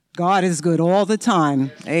God is good all the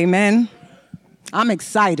time. Amen. I'm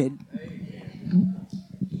excited.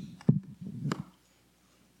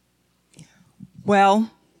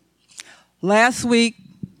 Well, last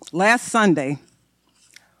Sunday,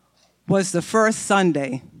 was the first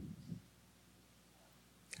Sunday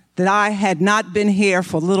that I had not been here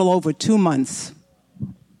for a little over 2 months.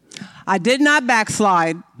 I did not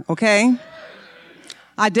backslide, okay?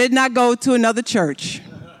 I did not go to another church.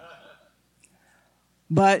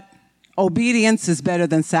 But obedience is better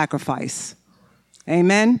than sacrifice.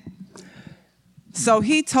 Amen? So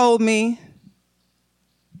he told me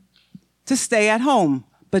to stay at home,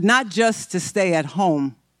 but not just to stay at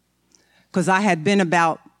home, because I had been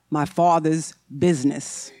about my Father's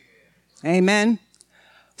business. Amen?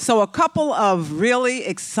 So a couple of really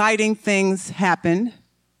exciting things happened.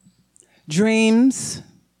 Dreams,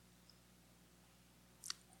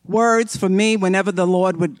 words for me. Whenever the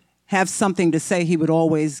Lord would have something to say, he would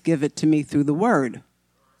always give it to me through the word.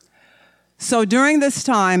 So during this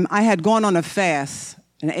time, I had gone on a fast,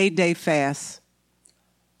 an 8-day fast,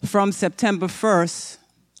 from September 1st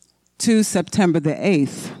to September the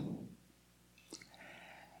 8th.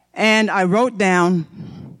 And I wrote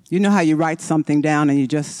down, you know how you write something down and you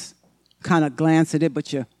just kind of glance at it,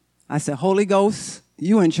 but I said, Holy Ghost,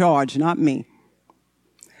 you in charge, not me.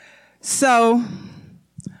 So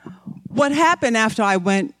what happened after I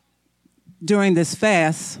went during this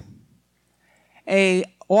fast, an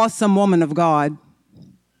awesome woman of God,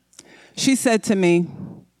 she said to me,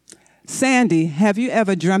 Sandy, have you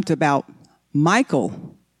ever dreamt about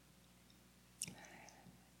Michael?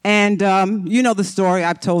 And you know the story.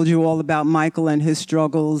 I've told you all about Michael and his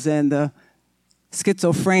struggles and the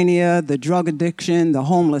schizophrenia, the drug addiction, the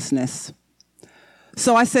homelessness.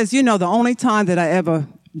 So I says, the only time that I ever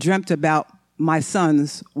dreamt about my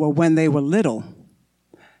sons were when they were little,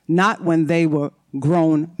 not when they were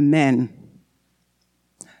grown men.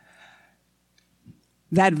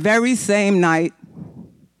 That very same night,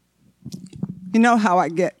 you know how I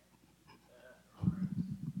get.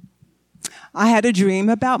 I had a dream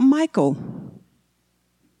about Michael.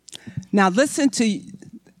 Now listen to,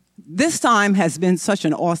 this time has been such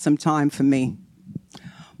an awesome time for me.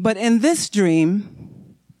 But in this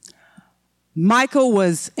dream, Michael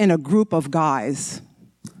was in a group of guys,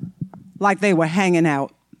 like they were hanging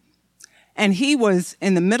out. And he was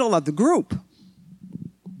in the middle of the group.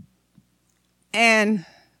 And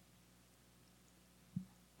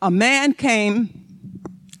a man came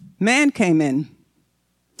in.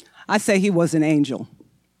 I say he was an angel.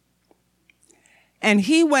 And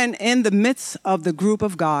he went in the midst of the group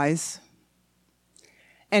of guys,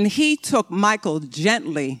 and he took Michael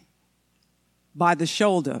gently by the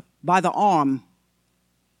shoulder, by the arm,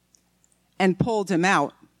 and pulled him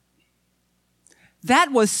out.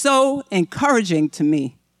 That was so encouraging to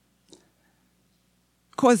me,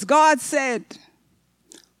 because God said,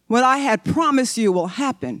 what I had promised you will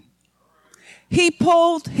happen. He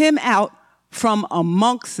pulled him out from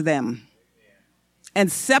amongst them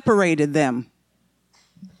and separated them.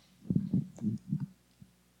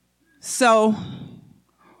 So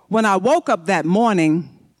when I woke up that morning,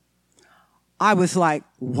 I was like,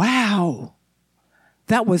 wow,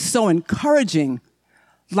 that was so encouraging.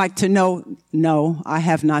 Like to know, no, I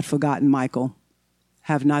have not forgotten Michael.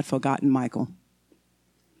 Have not forgotten Michael.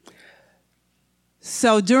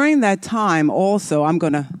 So during that time also, I'm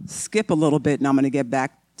going to skip a little bit and I'm going to get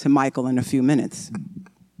back to Michael in a few minutes.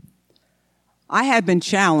 I had been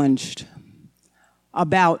challenged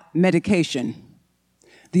about medication.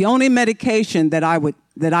 The only medication that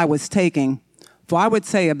I was taking for, I would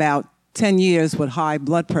say, about 10 years with high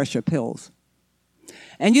blood pressure pills.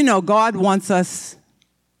 And God wants us,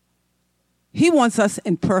 he wants us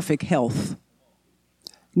in perfect health,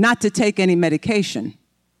 not to take any medication.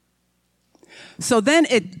 So then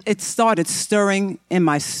it started stirring in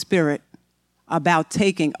my spirit about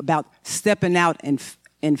stepping out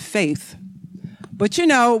in faith. But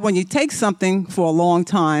when you take something for a long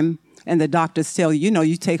time and the doctors tell you,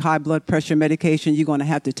 you take high blood pressure medication, you're going to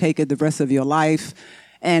have to take it the rest of your life.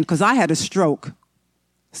 And because I had a stroke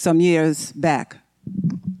some years back.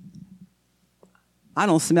 I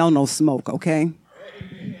don't smell no smoke, okay?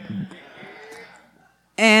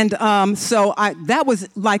 And so that was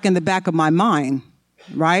like in the back of my mind,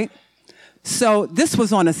 right? So this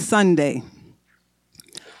was on a Sunday.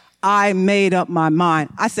 I made up my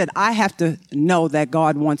mind. I said, I have to know that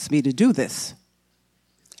God wants me to do this.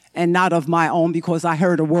 And not of my own, because I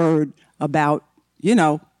heard a word about,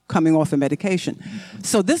 coming off of medication.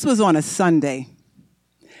 So this was on a Sunday.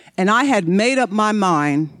 And I had made up my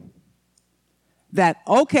mind that,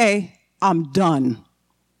 okay, I'm done.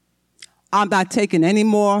 I'm not taking any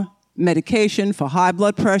more medication for high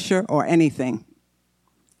blood pressure or anything.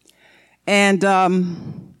 And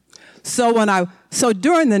so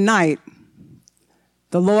during the night,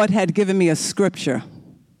 the Lord had given me a scripture.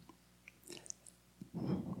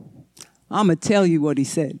 I'm going to tell you what he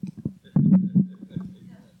said.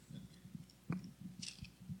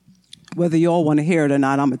 Whether you all want to hear it or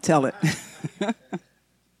not, I'm going to tell it.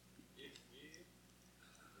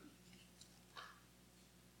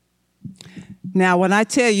 Now, when I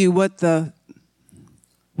tell you what the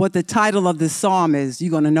title of this psalm is,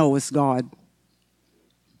 you're going to know it's God.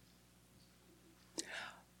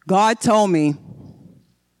 God told me,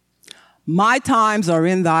 my times are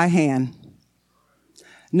in thy hand.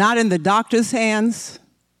 Not in the doctor's hands,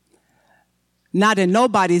 not in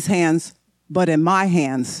nobody's hands, but in my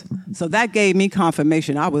hands. So that gave me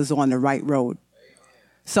confirmation I was on the right road.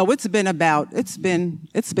 So it's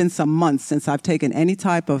been some months since I've taken any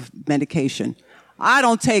type of medication. I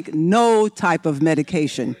don't take no type of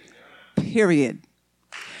medication, period.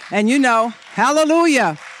 And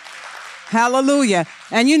hallelujah, hallelujah.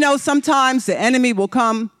 And sometimes the enemy will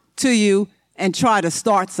come to you and try to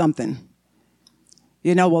start something.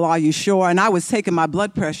 Well, are you sure? And I was taking my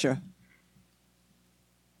blood pressure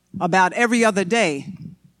about every other day.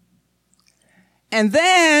 And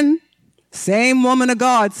then, same woman of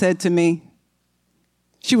God said to me,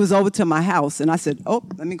 she was over to my house, and I said, oh,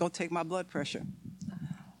 let me go take my blood pressure.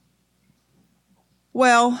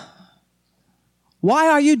 Well, why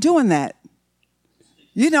are you doing that?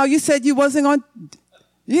 You said you wasn't going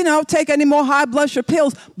to, take any more high blood pressure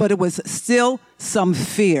pills, but it was still some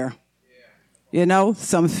fear.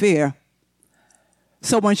 Some fear.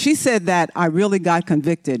 So when she said that, I really got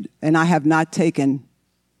convicted, and I have not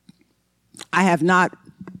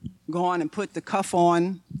gone and put the cuff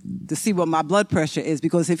on to see what my blood pressure is,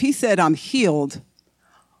 because if he said I'm healed,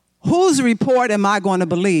 whose report am I going to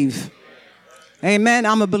believe? Amen.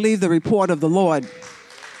 I'm going to believe the report of the Lord.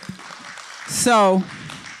 So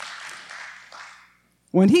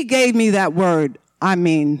when he gave me that word,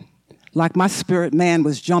 like my spirit man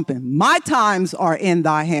was jumping. My times are in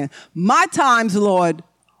thy hand. My times, Lord,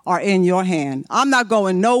 are in your hand. I'm not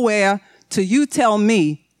going nowhere till you tell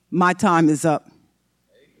me my time is up.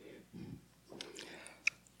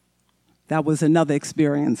 That was another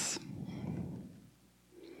experience.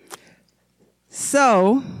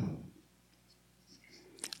 So,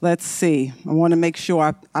 let's see. I want to make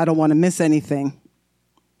sure I don't want to miss anything.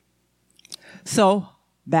 So,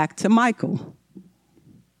 back to Michael.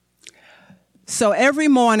 So every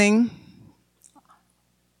morning,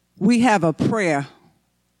 we have a prayer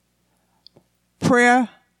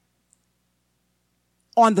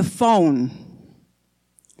on the phone.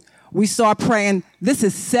 We start praying. This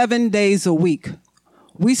is 7 days a week.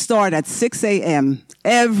 We start at 6 a.m.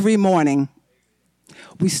 every morning.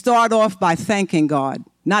 We start off by thanking God,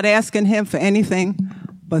 not asking him for anything,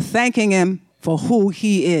 but thanking him for who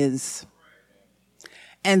he is.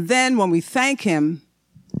 And then when we thank him,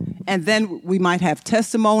 and then we might have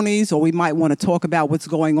testimonies, or we might want to talk about what's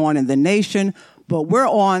going on in the nation. But we're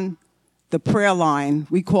on the prayer line.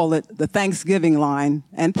 We call it the Thanksgiving line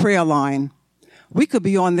and prayer line. We could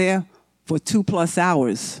be on there for 2+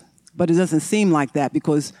 hours, but it doesn't seem like that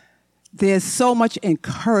because there's so much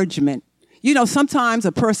encouragement. Sometimes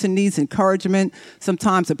a person needs encouragement.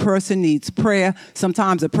 Sometimes a person needs prayer.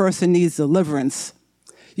 Sometimes a person needs deliverance.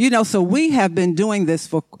 So we have been doing this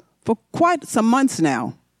for quite some months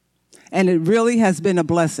now. And it really has been a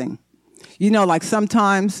blessing. Like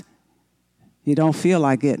sometimes you don't feel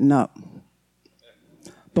like getting up.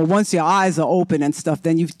 But once your eyes are open and stuff,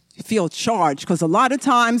 then you feel charged. Because a lot of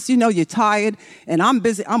times, you're tired. And I'm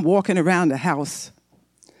busy. I'm walking around the house.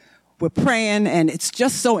 We're praying. And it's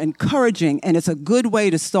just so encouraging. And it's a good way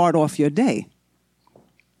to start off your day.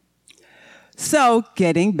 So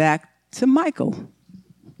getting back to Michael.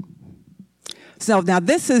 So now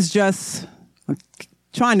this is just...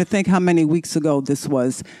 trying to think how many weeks ago this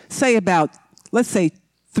was. Let's say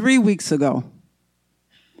 3 weeks ago.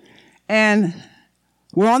 And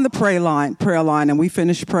we're on the prayer line, and we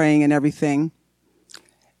finished praying and everything.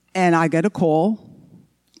 And I get a call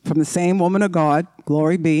from the same woman of God,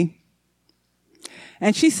 glory be.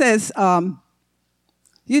 And she says, saying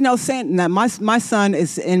that my son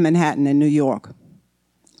is in Manhattan in New York.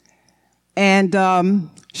 And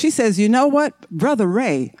she says, you know what, Brother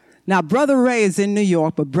Ray. Now, Brother Ray is in New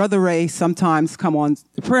York, but Brother Ray sometimes come on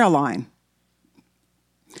the prayer line.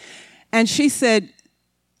 And she said,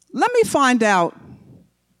 let me find out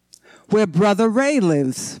where Brother Ray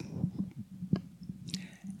lives.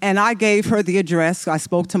 And I gave her the address. I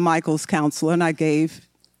spoke to Michael's counselor, and I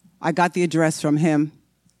got the address from him.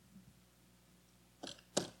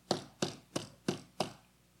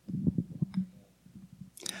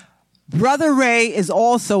 Brother Ray is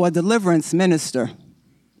also a deliverance minister.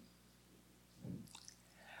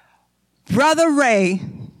 Brother Ray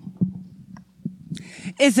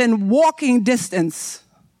is in walking distance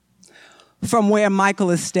from where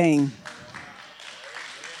Michael is staying.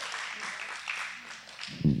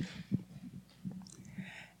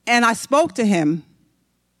 And I spoke to him,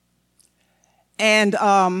 and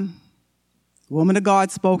woman of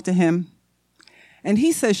God spoke to him, and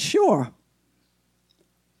he says, sure,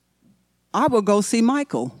 I will go see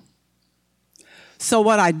Michael. So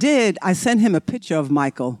what I did, I sent him a picture of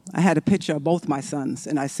Michael. I had a picture of both my sons,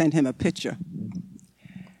 and I sent him a picture.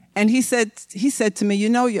 And he said to me, you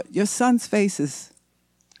know, your son's face is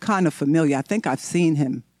kind of familiar. I think I've seen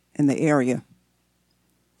him in the area.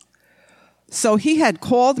 So he had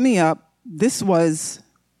called me up. This was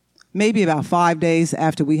maybe about 5 days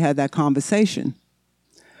after we had that conversation.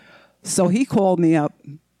 So he called me up.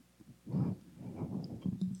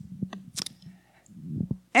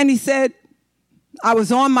 And he said, I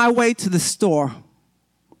was on my way to the store.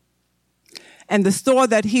 And the store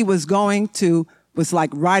that he was going to was like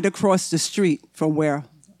right across the street from where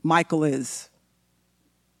Michael is.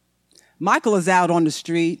 Michael is out on the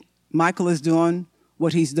street. Michael is doing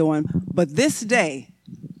what he's doing. But this day,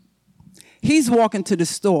 he's walking to the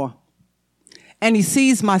store, and he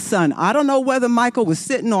sees my son. I don't know whether Michael was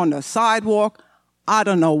sitting on the sidewalk. I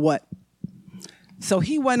don't know what. So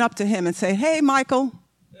he went up to him and said, hey, Michael,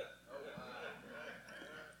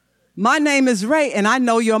 my name is Ray, and I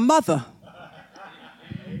know your mother.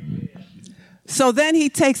 So then he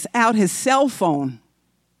takes out his cell phone,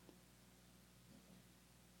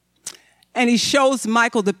 and he shows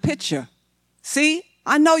Michael the picture. See,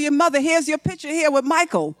 I know your mother. Here's your picture here with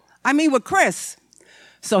Michael. With Chris.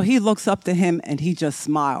 So he looks up to him, and he just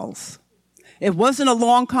smiles. It wasn't a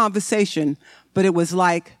long conversation, but it was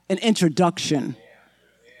like an introduction.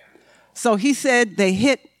 So he said they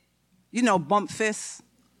hit, bump fists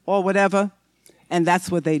or whatever, and that's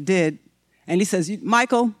what they did. And he says,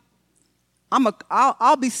 Michael,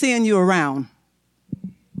 I'll be seeing you around.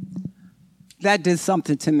 That did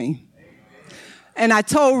something to me. And I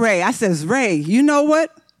told Ray, I says, Ray, you know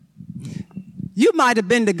what? You might have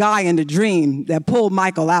been the guy in the dream that pulled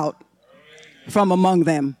Michael out from among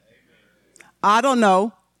them. I don't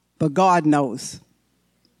know, but God knows.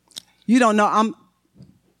 You don't know.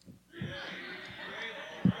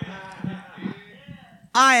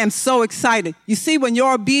 I am so excited. You see, when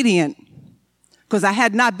you're obedient, because I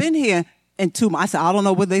had not been here in 2 months. I said, I don't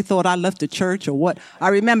know whether they thought I left the church or what. I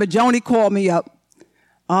remember Joni called me up.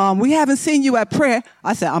 We haven't seen you at prayer.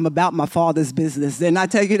 I said, I'm about my Father's business. Didn't I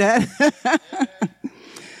tell you that?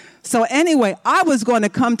 So anyway, I was going to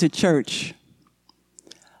come to church.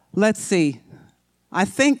 Let's see. I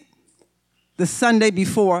think the Sunday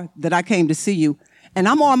before that I came to see you. And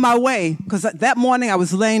I'm on my way, because that morning I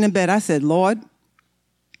was laying in bed. I said, Lord,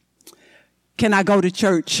 can I go to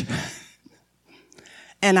church?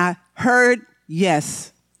 And I heard,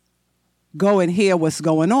 yes, go and hear what's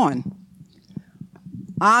going on.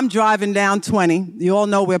 I'm driving down 20. You all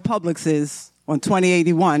know where Publix is on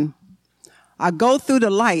 2081. I go through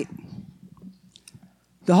the light.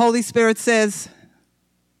 The Holy Spirit says,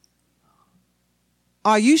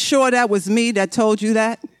 are you sure that was me that told you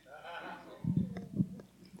that?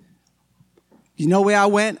 You know where I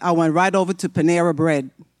went? I went right over to Panera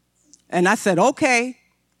Bread. And I said, okay.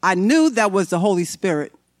 I knew that was the Holy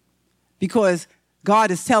Spirit, because God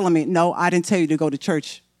is telling me, no, I didn't tell you to go to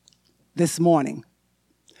church this morning.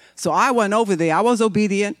 So I went over there. I was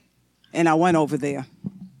obedient, and I went over there.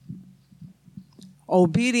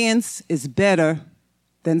 Obedience is better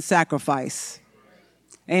than sacrifice.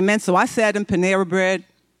 Amen. So I sat in Panera Bread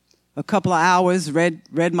a couple of hours,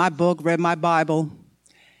 read my book, read my Bible.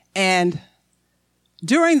 And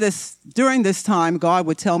during this time, God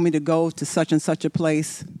would tell me to go to such and such a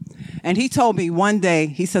place. And he told me one day,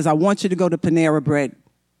 he says, I want you to go to Panera Bread.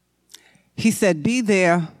 He said, be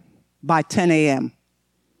there by 10 a.m.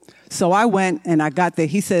 So I went and I got there.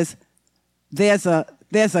 He says, there's a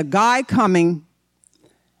guy coming,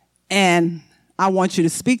 and I want you to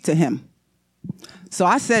speak to him. So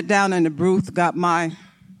I sat down in the booth, got my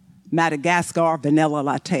Madagascar vanilla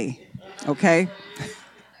latte, okay?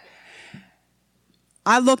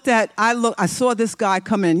 I saw this guy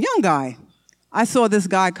come in, young guy. I saw this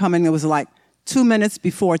guy coming. It was like 2 minutes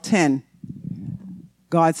before 10.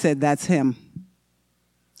 God said, that's him.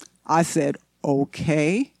 I said,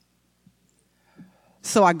 okay.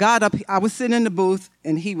 So I got up. I was sitting in the booth,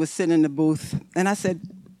 and he was sitting in the booth. And I said,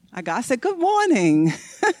 good morning.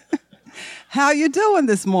 How you doing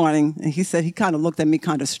this morning? And he kind of looked at me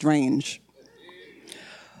kind of strange.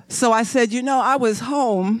 So I said, I was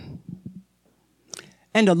home,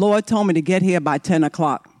 And the Lord told me to get here by 10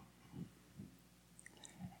 o'clock.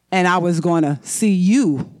 And I was going to see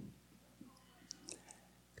you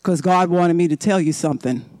because God wanted me to tell you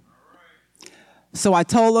something. So I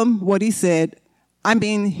told him what he said. I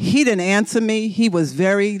mean, he didn't answer me. He was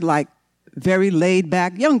very laid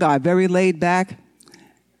back, young guy, very laid back.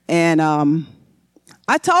 And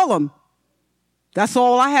I told him that's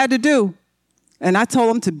all I had to do. And I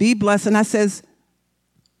told him to be blessed. And I says,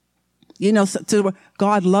 you know,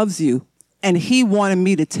 God loves you. And he wanted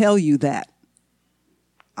me to tell you that.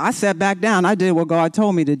 I sat back down. I did what God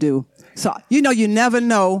told me to do. So, you know, you never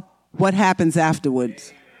know what happens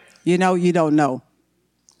afterwards. You know, you don't know.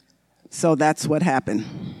 So that's what happened.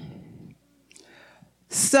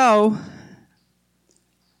 So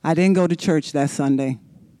I didn't go to church that Sunday.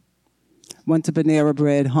 Went to Panera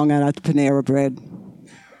Bread, hung out at Panera Bread.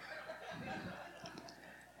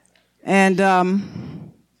 And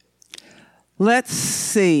let's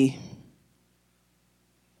see.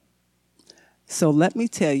 So let me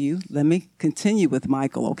tell you, let me continue with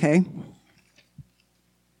Michael, okay?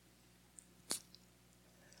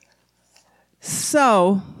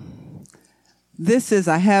 So this is,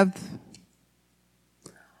 I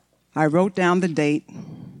wrote down the date.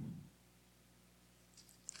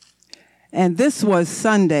 And this was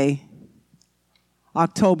Sunday,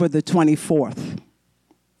 October the 24th,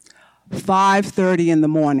 5:30 in the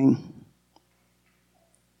morning.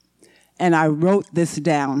 And I wrote this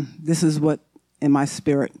down. This is what in my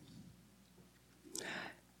spirit.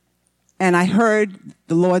 And I heard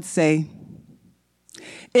the Lord say,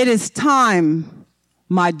 "It is time,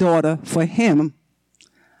 my daughter, for him,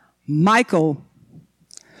 Michael,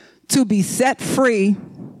 to be set free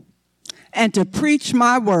and to preach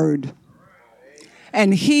my word.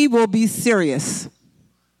 And he will be serious."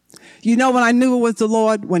 You know when I knew it was the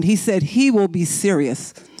Lord? When he said he will be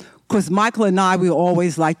serious. Because Michael and I, we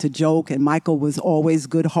always like to joke, and Michael was always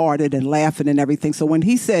good-hearted and laughing and everything. So when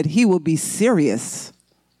he said he will be serious,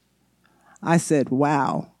 I said,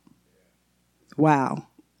 wow. Wow.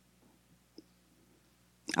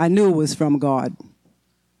 I knew it was from God.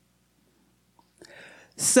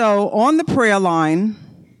 So on the prayer line,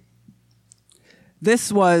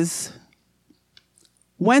 this was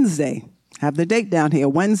Wednesday. I have the date down here,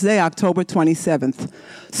 Wednesday, October 27th.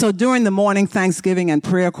 So during the morning Thanksgiving and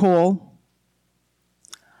prayer call,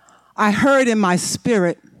 I heard in my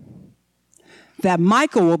spirit that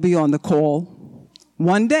Michael will be on the call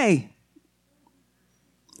one day.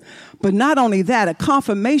 But not only that, a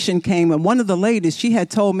confirmation came, and one of the ladies, she had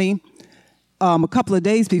told me a couple of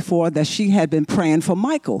days before that she had been praying for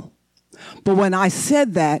Michael. But when I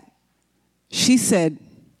said that, she said,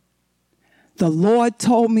 "The Lord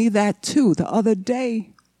told me that too the other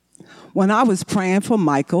day when I was praying for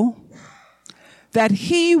Michael, that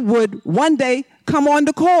he would one day come on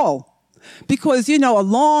the call." Because, you know, a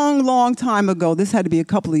long, long time ago, this had to be a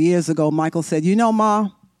couple of years ago, Michael said, "You know, Ma,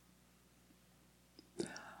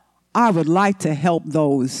 I would like to help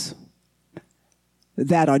those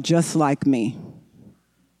that are just like me."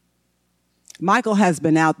 Michael has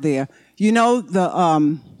been out there. You know,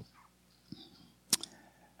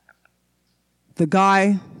 the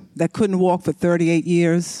guy that couldn't walk for 38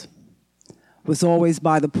 years was always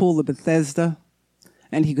by the pool of Bethesda,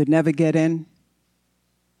 and he could never get in.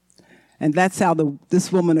 And that's how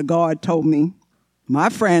this woman of God told me. My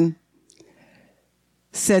friend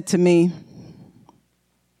said to me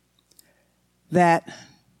that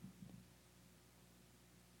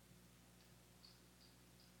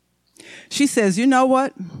she says, "You know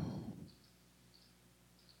what?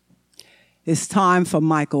 It's time for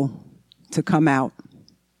Michael to come out.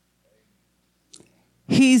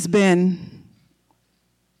 He's been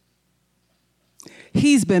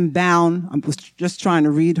bound." I was just trying to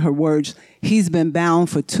read her words. "He's been bound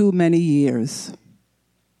for too many years."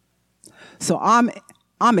 So I'm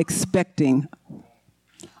expecting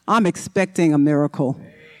a miracle,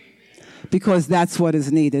 because that's what is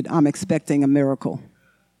needed. I'm expecting a miracle.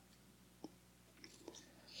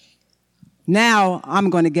 Now I'm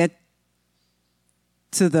going to get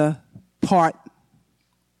to the part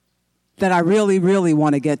that I really, really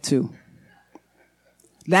want to get to.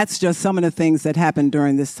 That's just some of the things that happened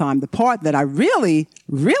during this time. The part that I really,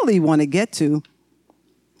 really want to get to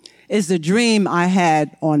is the dream I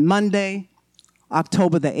had on Monday,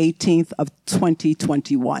 October the 18th of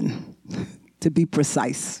 2021, to be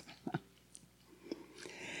precise.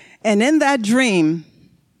 And in that dream,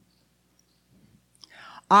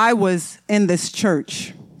 I was in this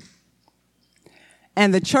church.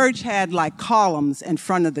 And the church had like columns in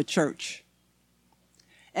front of the church.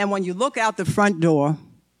 And when you look out the front door,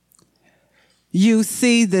 you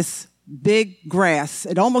see this big grass.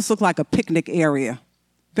 It almost looked like a picnic area.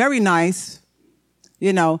 Very nice,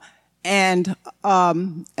 you know. And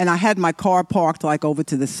I had my car parked like over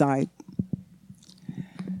to the side.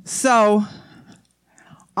 So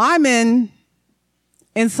I'm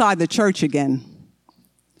inside the church again.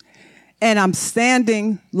 And I'm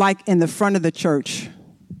standing like in the front of the church.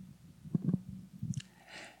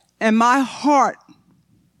 And my heart,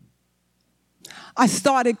 I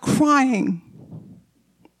started crying.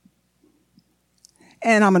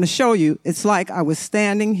 And I'm going to show you. It's like I was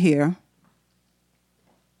standing here.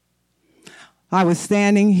 I was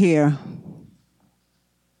standing here.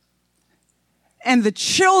 And the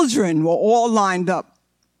children were all lined up.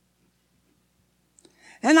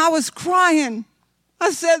 And I was crying.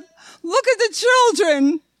 I said, look at the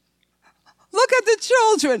children. Look at the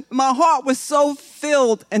children. My heart was so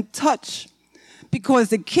filled and touched because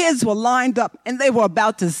the kids were lined up and they were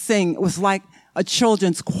about to sing. It was like a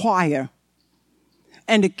children's choir.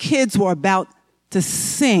 And the kids were about to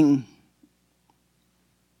sing.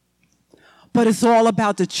 But it's all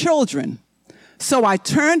about the children. So I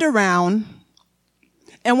turned around,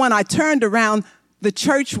 and when I turned around, the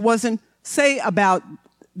church wasn't, say about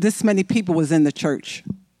this many people was in the church.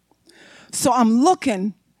 So I'm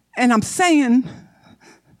looking, and I'm saying,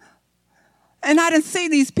 and I didn't see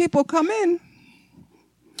these people come in.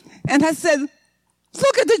 And I said,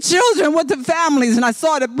 look at the children with the families. And I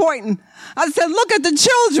started pointing. I said, look at the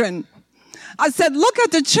children. I said, look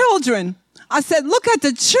at the children. I said, look at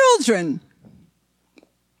the children.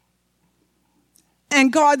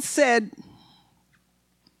 And God said,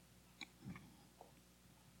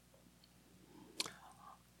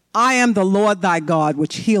 I am the Lord thy God,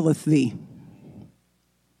 which healeth thee.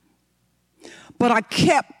 But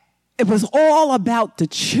it was all about the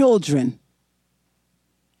children.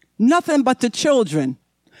 Nothing but the children.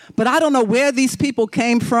 But I don't know where these people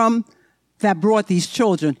came from that brought these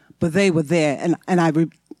children, but they were there. And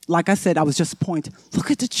like I said, I was just pointing,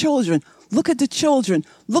 look at the children, look at the children,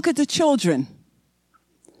 look at the children.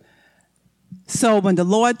 So when the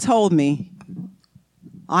Lord told me,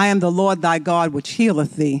 I am the Lord thy God, which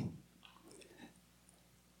healeth thee,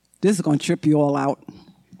 this is going to trip you all out.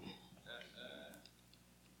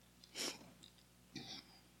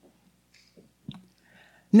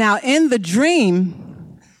 Now, in the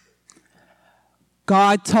dream,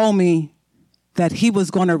 God told me that he was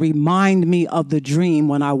going to remind me of the dream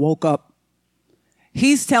when I woke up.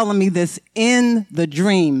 He's telling me this in the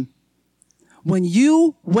dream. When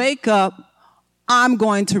you wake up, I'm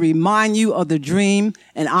going to remind you of the dream,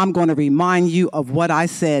 and I'm going to remind you of what I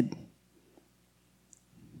said.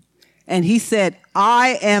 And he said,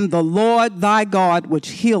 I am the Lord thy God, which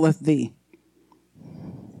healeth thee.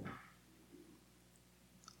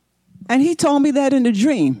 And he told me that in the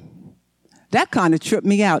dream. That kind of tripped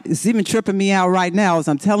me out. It's even tripping me out right now as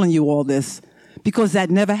I'm telling you all this, because that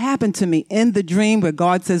never happened to me in the dream where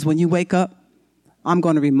God says, when you wake up, I'm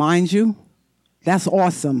going to remind you. That's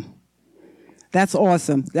awesome. That's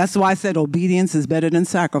awesome. That's why I said obedience is better than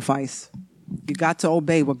sacrifice. You got to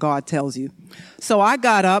obey what God tells you. So I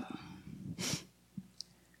got up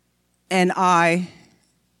and I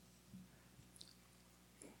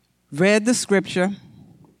read the scripture,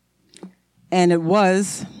 and it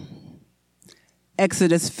was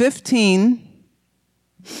Exodus 15,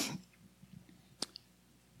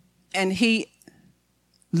 and he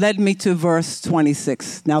led me to verse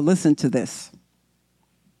 26. Now listen to this.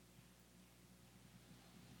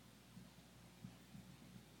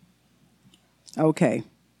 Okay.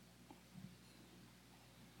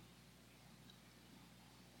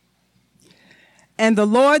 And the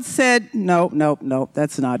Lord said, no,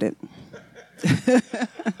 that's not it.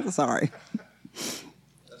 Sorry.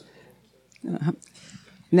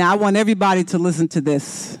 Now, I want everybody to listen to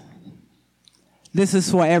this. This is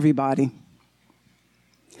for everybody.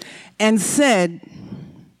 And said,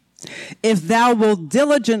 if thou wilt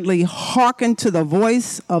diligently hearken to the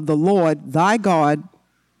voice of the Lord thy God,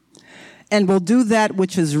 and will do that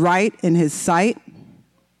which is right in his sight,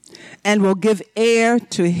 and will give ear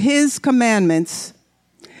to his commandments,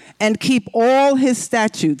 and keep all his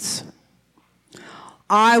statutes,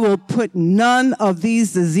 I will put none of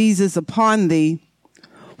these diseases upon thee,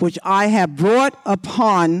 which I have brought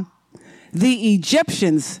upon the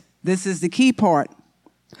Egyptians. This is the key part.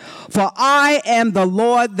 For I am the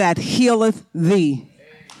Lord that healeth thee.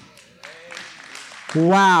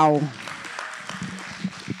 Wow.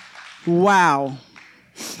 Wow.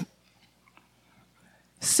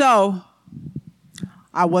 So,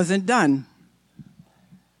 I wasn't done.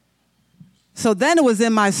 So then it was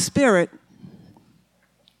in my spirit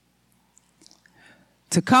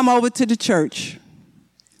to come over to the church,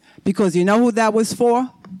 Because you know who that was for?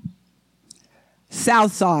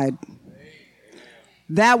 Southside.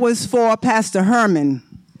 That was for Pastor Herman.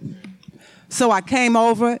 So I came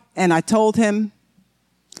over and I told him,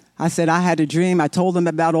 I said I had a dream. I told him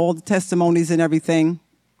about all the testimonies and everything.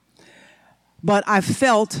 But I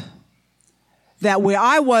felt that where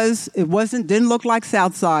I was, didn't look like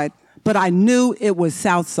Southside, but I knew it was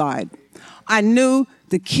Southside. I knew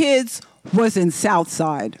the kids was in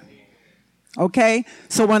Southside. Okay?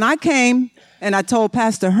 So when I came and I told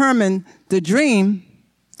Pastor Herman the dream,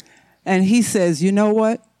 and he says, you know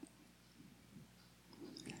what?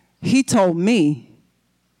 He told me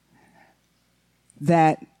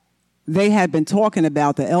that they had been talking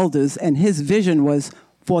about the elders, and his vision was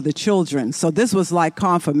for the children. So this was like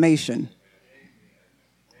confirmation.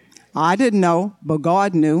 I didn't know, but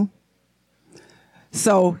God knew.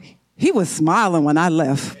 So he was smiling when I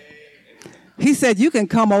left. He said, you can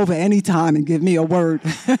come over anytime and give me a word.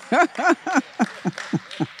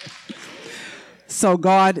 So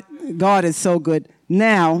God is so good.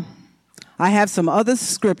 Now, I have some other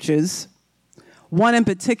scriptures. One in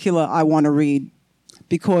particular I want to read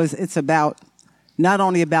because it's about, not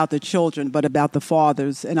only about the children, but about the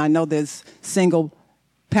fathers. And I know there's single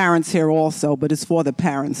parents here also, but it's for the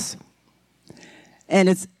parents. And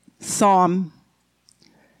it's Psalm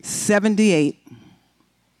 78.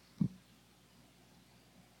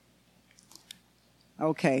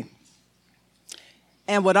 Okay.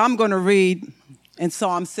 And what I'm going to read in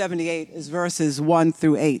Psalm 78 is verses 1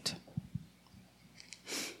 through 8.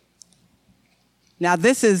 Now,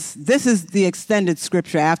 this is the extended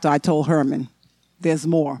scripture after I told Herman. There's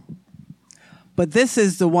more. But this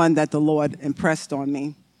is the one that the Lord impressed on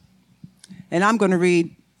me. And I'm going to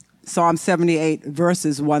read Psalm 78,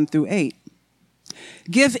 verses 1 through 8.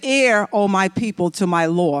 Give ear, O my people, to my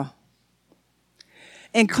law.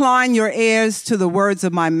 Incline your ears to the words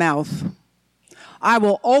of my mouth. I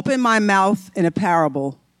will open my mouth in a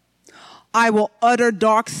parable. I will utter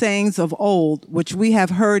dark sayings of old, which we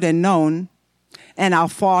have heard and known, and our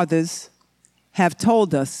fathers have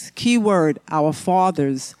told us. Key word, our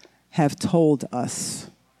fathers have told us.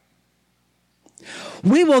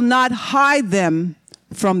 We will not hide them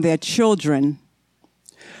from their children,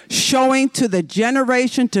 showing to the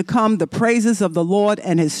generation to come the praises of the Lord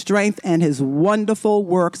and his strength and his wonderful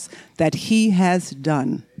works that he has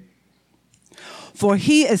done. For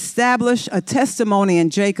he established a testimony in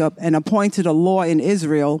Jacob and appointed a law in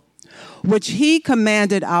Israel, which he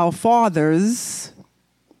commanded our fathers,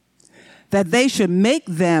 that they should make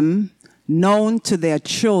them known to their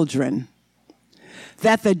children,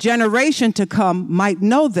 that the generation to come might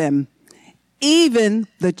know them, even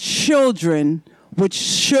the children which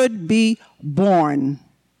should be born,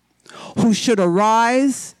 who should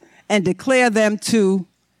arise and declare them to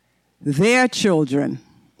their children,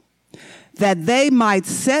 that they might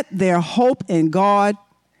set their hope in God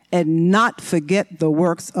and not forget the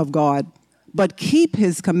works of God, but keep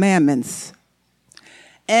his commandments,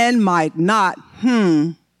 and might not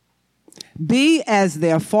be as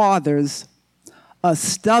their fathers, a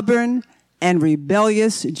stubborn and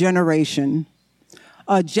rebellious generation,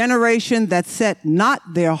 a generation that set not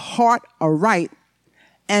their heart aright,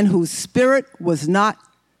 and whose spirit was not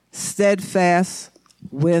steadfast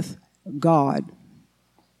with God.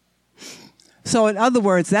 So in other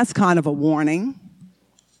words, that's kind of a warning.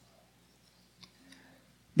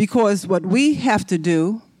 Because what we have to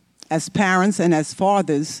do as parents and as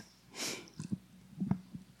fathers,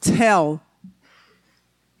 tell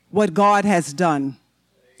what God has done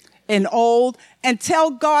in old, and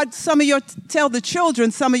tell the children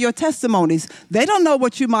some of your testimonies. They don't know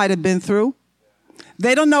what you might have been through.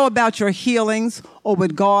 They don't know about your healings or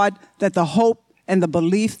with God, that the hope and the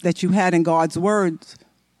belief that you had in God's words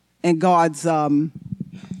and God's,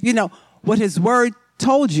 what his word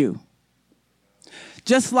told you.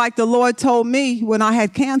 Just like the Lord told me when I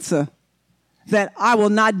had cancer, that I will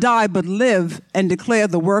not die but live and declare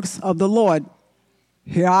the works of the Lord.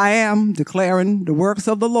 Here I am declaring the works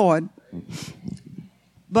of the Lord.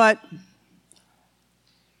 But,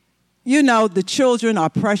 the children are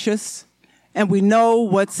precious, and we know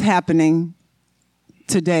what's happening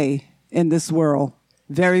today in this world.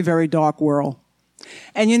 Very, very dark world.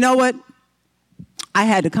 And you know what? I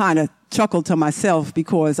had to kind of chuckle to myself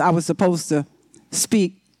because I was supposed to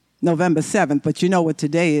speak November 7th, but you know what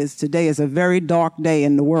today is? Today is a very dark day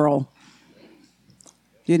in the world.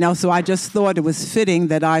 So I just thought it was fitting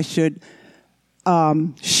that I should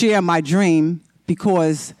share my dream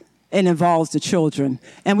because it involves the children.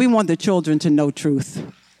 And we want the children to know truth.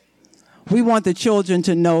 We want the children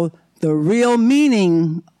to know the real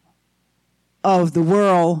meaning of the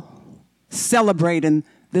world celebrating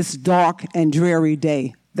this dark and dreary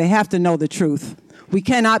day. They have to know the truth. We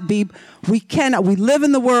live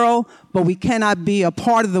in the world, but we cannot be a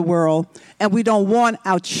part of the world, and we don't want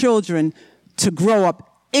our children to grow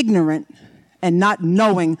up ignorant and not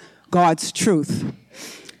knowing God's truth.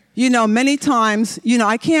 Many times,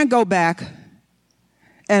 I can't go back,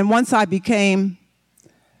 and once I became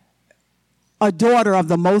a daughter of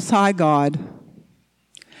the Most High God,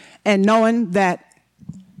 and knowing that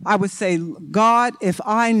I would say, God, if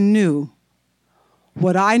I knew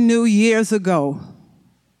what I knew years ago,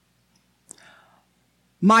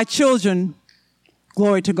 my children,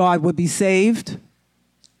 glory to God, would be saved.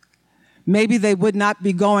 Maybe they would not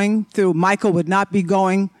be Michael would not be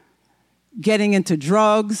getting into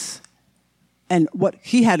drugs, and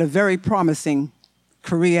he had a very promising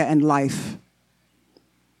career and life.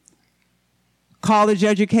 College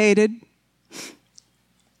educated.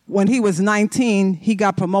 When he was 19, he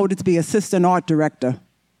got promoted to be assistant art director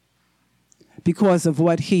because of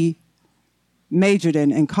what he majored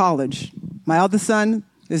in college. My other son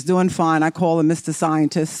is doing fine. I call him Mr.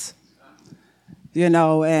 Scientist,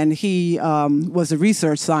 and he was a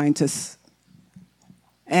research scientist.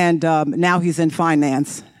 And now he's in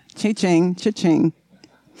finance. Cha-ching, cha-ching.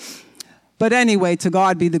 But anyway, to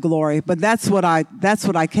God be the glory. But that's what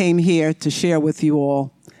I came here to share with you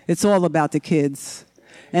all. It's all about the kids.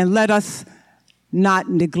 And let us not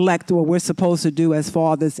neglect what we're supposed to do as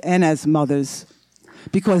fathers and as mothers,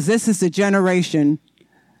 because this is the generation.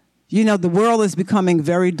 The world is becoming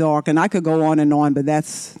very dark, and I could go on and on, but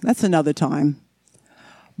that's another time.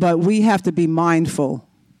 But we have to be mindful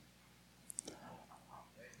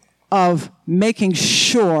of making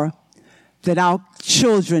sure that our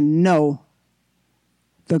children know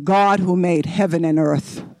the God who made heaven and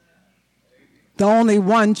earth, the only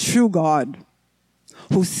one true God,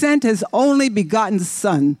 who sent his only begotten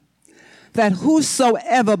Son, that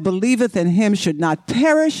whosoever believeth in him should not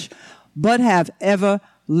perish, but have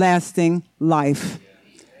everlasting life.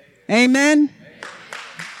 Amen?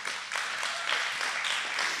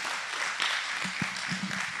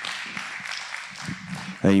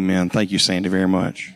 Amen. Thank you, Sandy, very much.